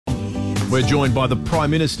We're joined by the Prime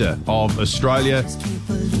Minister of Australia,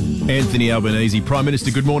 Anthony Albanese. Prime Minister,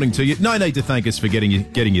 good morning to you. No need to thank us for getting you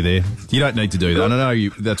there. You don't need to do that. I know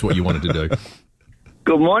that's what you wanted to do.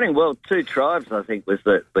 Good morning. Well, two tribes, I think, was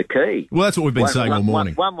the key. Well, that's what we've been saying all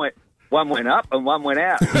morning. One went up and one went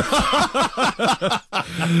out.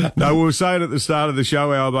 No, we were saying at the start of the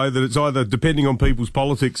show, Albo, that it's either, depending on people's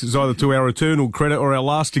politics, it's either to our eternal credit or our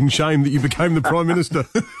lasting shame that you became the Prime Minister.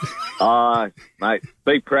 Oh, mate,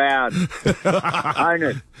 be proud. Own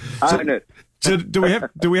it. Own it. So do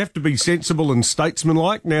we have to be sensible and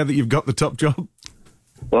statesmanlike now that you've got the top job?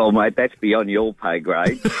 Well, mate, that's beyond your pay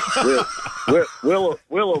grade. We'll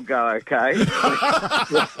all go okay.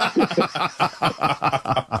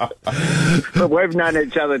 But we've known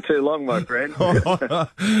each other too long, my friend.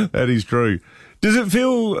 That is true. Does it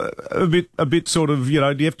feel a bit sort of, do you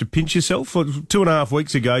have to pinch yourself? 2.5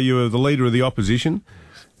 weeks ago, you were the leader of the opposition,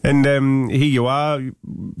 and here you are,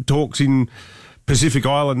 talks in Pacific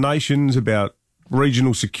Island nations about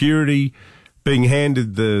regional security, being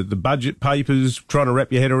handed the budget papers, trying to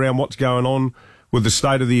wrap your head around what's going on with the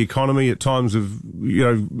state of the economy at times of,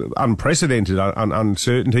 unprecedented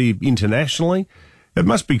uncertainty internationally. It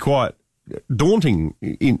must be quite daunting,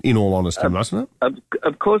 in all honesty, mustn't it?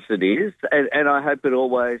 Of course it is, and I hope it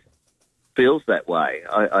always feels that way.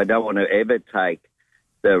 I don't want to ever take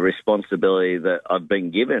the responsibility that I've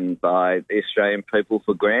been given by the Australian people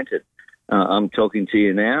for granted. I'm talking to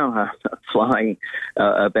you now, flying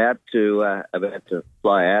about to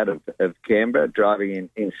fly out of Canberra, driving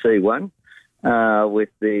in C1 with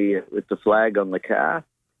the flag on the car.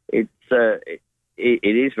 It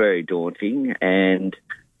is very daunting, and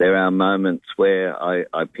there are moments where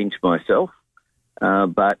I pinch myself,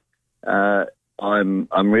 but I'm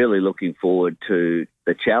really looking forward to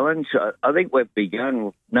the challenge. I think we've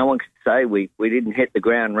begun. No one can say we didn't hit the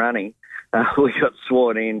ground running. We got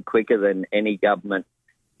sworn in quicker than any government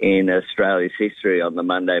in Australia's history on the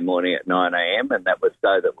Monday morning at 9 a.m, and that was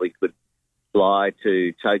so that we could fly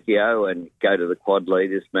to Tokyo and go to the Quad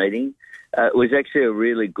Leaders meeting. It was actually a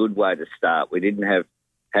really good way to start. We didn't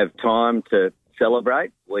have time to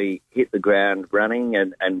celebrate. We hit the ground running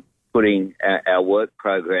and putting our work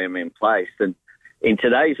program in place. And in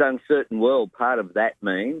today's uncertain world, part of that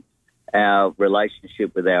means our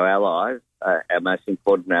relationship with our allies, our most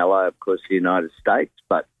important ally, of course, the United States,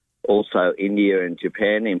 but also India and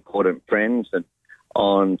Japan, important friends. And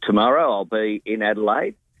on tomorrow, I'll be in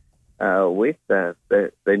Adelaide with the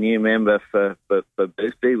new member for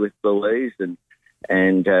Boothby, with Louise, and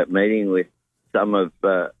meeting with some of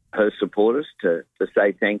her supporters to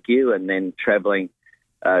say thank you, and then travelling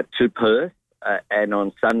to Perth. And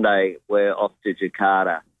on Sunday, we're off to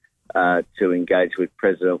Jakarta to engage with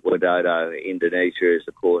President Widodo. Indonesia is,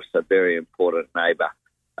 of course, a very important neighbour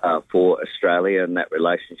for Australia, and that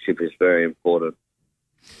relationship is very important.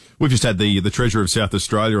 We've just had the Treasurer of South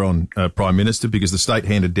Australia on, Prime Minister, because the state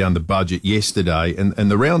handed down the budget yesterday, and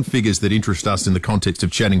the round figures that interest us in the context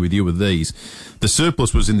of chatting with you are these. The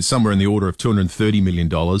surplus was somewhere in the order of $230 million,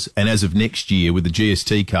 and as of next year, with the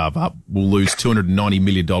GST carve-up, we'll lose $290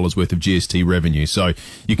 million worth of GST revenue. So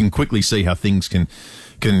you can quickly see how things can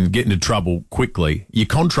get into trouble quickly. You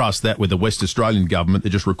contrast that with the West Australian government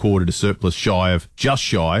that just recorded a surplus just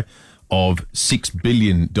shy of $6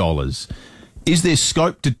 billion. Is there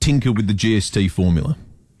scope to tinker with the GST formula?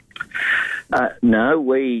 No,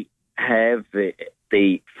 we have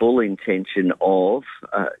the full intention of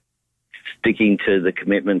sticking to the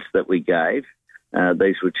commitments that we gave.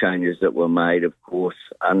 These were changes that were made, of course,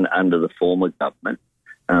 under the former government,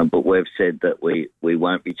 but we've said that we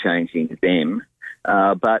won't be changing them.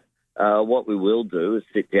 But what we will do is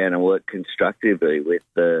sit down and work constructively with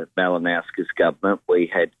the Malinowskis government. We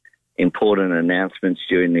had important announcements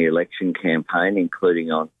during the election campaign, including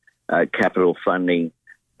on capital funding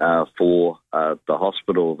for the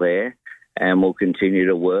hospital there, and we'll continue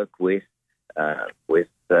to work with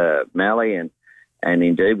Mally and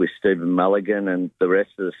indeed with Stephen Mulligan and the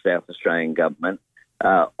rest of the South Australian government.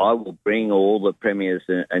 I will bring all the premiers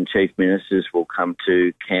and chief ministers will come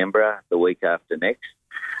to Canberra the week after next.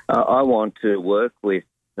 I want to work with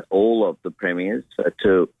all of the premiers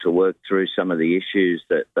to work through some of the issues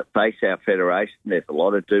that face our federation. There's a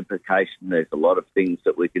lot of duplication. There's a lot of things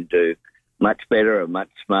that we can do much better and much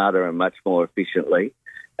smarter and much more efficiently.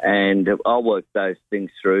 And I'll work those things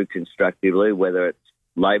through constructively, whether it's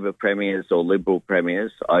Labor premiers or Liberal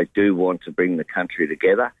premiers. I do want to bring the country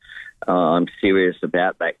together. I'm serious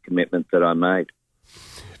about that commitment that I made.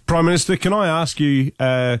 Prime Minister, can I ask you,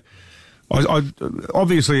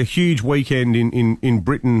 obviously a huge weekend in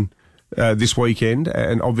Britain this weekend,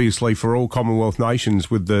 and obviously for all Commonwealth nations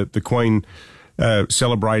with the Queen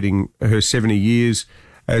celebrating her 70 years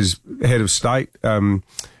as head of state.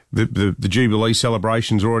 The Jubilee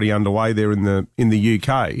celebration's already underway there in the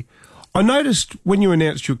UK. I noticed when you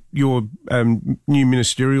announced your new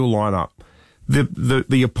ministerial lineup,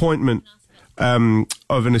 the appointment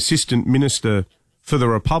of an assistant minister for the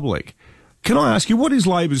Republic. Can I ask you, what is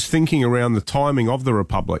Labor's thinking around the timing of the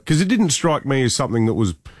Republic? Because it didn't strike me as something that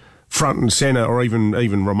was front and centre or even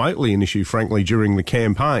remotely an issue, frankly, during the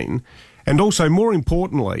campaign. And also, more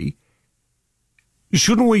importantly,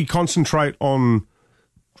 shouldn't we concentrate on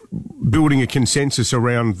building a consensus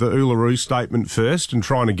around the Uluru Statement first and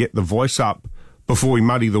trying to get the voice up before we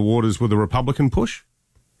muddy the waters with a Republican push?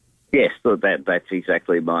 Yes, that's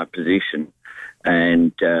exactly my position.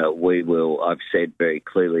 And we will, I've said very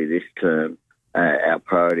clearly this term, our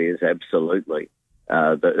priority is absolutely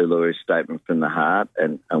the Uluru Statement from the Heart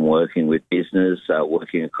and working with business,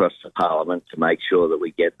 working across the Parliament to make sure that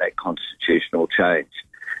we get that constitutional change.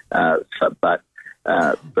 But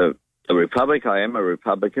the Republic, I am a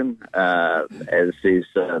Republican, as is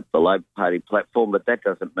the Labor Party platform, but that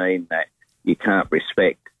doesn't mean that you can't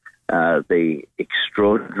respect the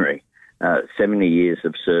extraordinary 70 years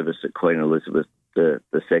of service that Queen Elizabeth II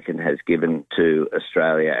has given to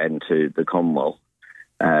Australia and to the Commonwealth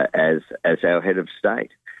as our head of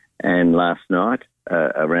state. And last night,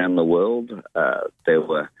 around the world, there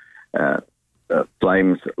were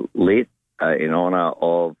flames lit in honour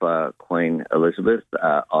of Queen Elizabeth.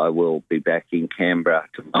 I will be back in Canberra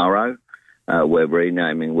tomorrow. We're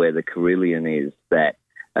renaming where the Carillon is, that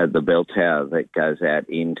the bell tower that goes out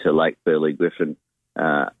into Lake Burley Griffin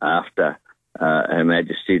after Her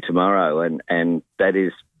Majesty tomorrow, and that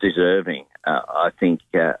is deserving. I think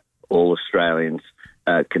all Australians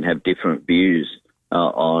can have different views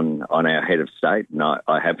on our head of state, and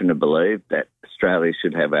I happen to believe that Australia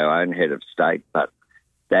should have our own head of state, but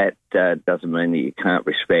that doesn't mean that you can't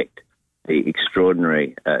respect the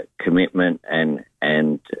extraordinary commitment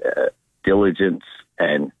and diligence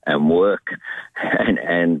and work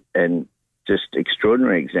and just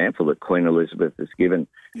extraordinary example that Queen Elizabeth has given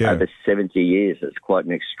over 70 years. It's quite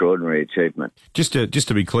an extraordinary achievement. Just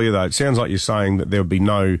to be clear, though, it sounds like you're saying that there would be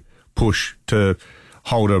no push to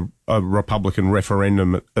hold a Republican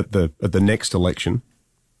referendum at the next election.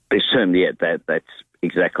 This term, that's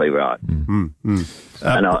exactly right. Mm-hmm.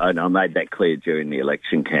 And I made that clear during the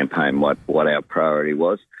election campaign what our priority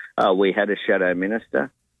was. We had a shadow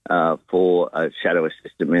minister, for a shadow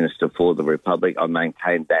assistant minister for the Republic. I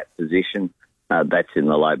maintained that position. That's in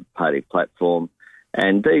the Labor Party platform.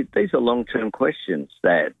 And these are long-term questions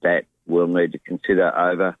that we'll need to consider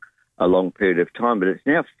over a long period of time. But it's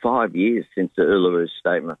now 5 years since the Uluru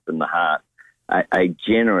Statement from the Heart, a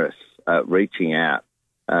generous reaching out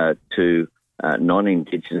to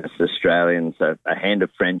non-Indigenous Australians, a hand of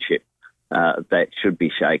friendship that should be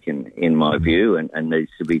shaken, in my view, and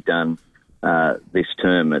needs to be done this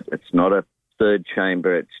term. It's not a third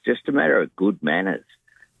chamber. It's just a matter of good manners,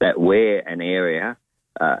 that where an area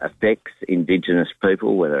affects Indigenous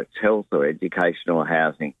people, whether it's health or education or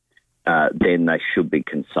housing, then they should be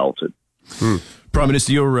consulted. Prime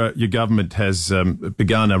Minister, your government has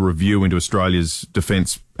begun a review into Australia's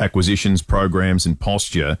defence acquisitions programs and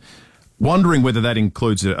posture. Wondering whether that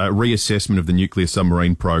includes a reassessment of the nuclear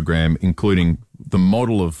submarine program, including the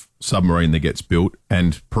model of submarine that gets built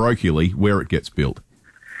and, parochially, where it gets built.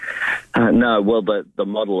 No, well, the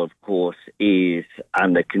model, of course, is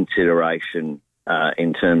under consideration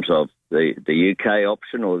in terms of the UK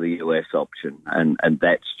option or the US option, and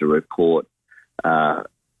that's to report down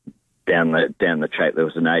the track. There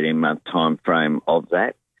was an 18-month time frame of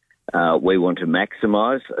that. We want to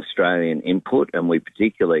maximise Australian input, and we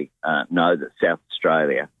particularly know that South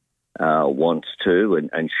Australia wants to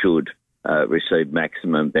and should receive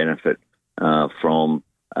maximum benefit from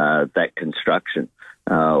that construction.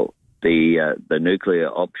 The nuclear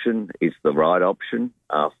option is the right option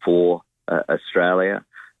for Australia.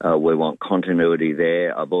 We want continuity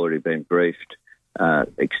there. I've already been briefed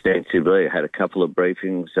extensively. I had a couple of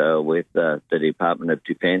briefings with the Department of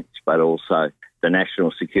Defence, but also the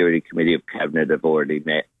National Security Committee of Cabinet have already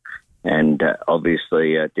met. And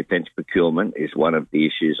obviously defence procurement is one of the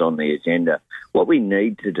issues on the agenda. What we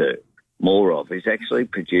need to do more of is actually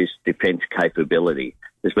produce defence capability.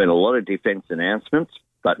 There's been a lot of defence announcements,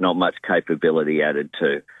 but not much capability added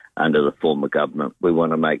to under the former government. We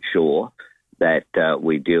want to make sure that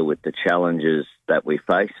we deal with the challenges that we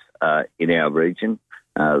face in our region.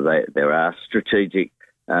 There are strategic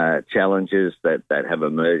challenges that have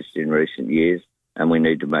emerged in recent years, and we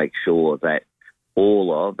need to make sure that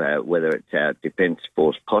all of whether it's our Defence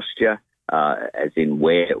Force posture, as in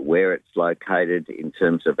where it's located in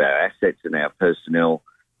terms of our assets and our personnel,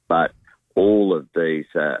 but all of these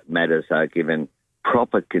matters are given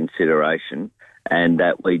proper consideration and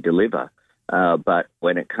that we deliver. But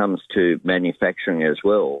when it comes to manufacturing as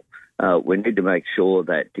well, we need to make sure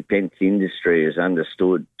that defence industry is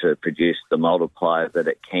understood to produce the multiplier that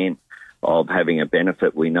it can of having a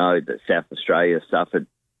benefit. We know that South Australia suffered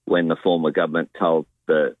when the former government told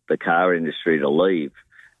the car industry to leave.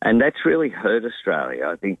 And that's really hurt Australia.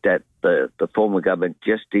 I think that the former government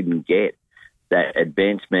just didn't get that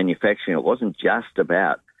advanced manufacturing. It wasn't just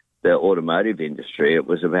about the automotive industry. It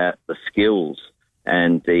was about the skills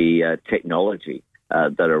and the technology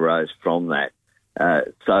that arose from that.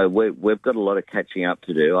 So we've got a lot of catching up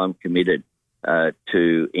to do. I'm committed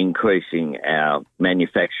to increasing our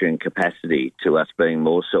manufacturing capacity, to us being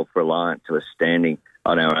more self-reliant, to us standing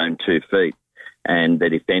on our own 2 feet, and the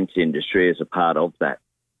defence industry is a part of that.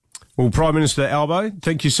 Well, Prime Minister Albo,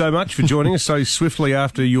 thank you so much for joining us so swiftly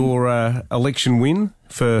after your election win.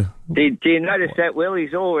 Do you notice that, Will?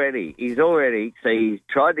 He's already. So he's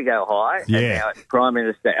tried to go high, yeah. And now it's Prime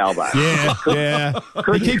Minister Albo. Yeah.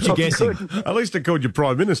 He keeps you guessing. At least I called you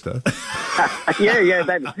Prime Minister. yeah,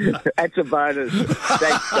 that's a bonus.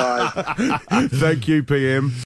 Thanks, guys. Thank you, PM.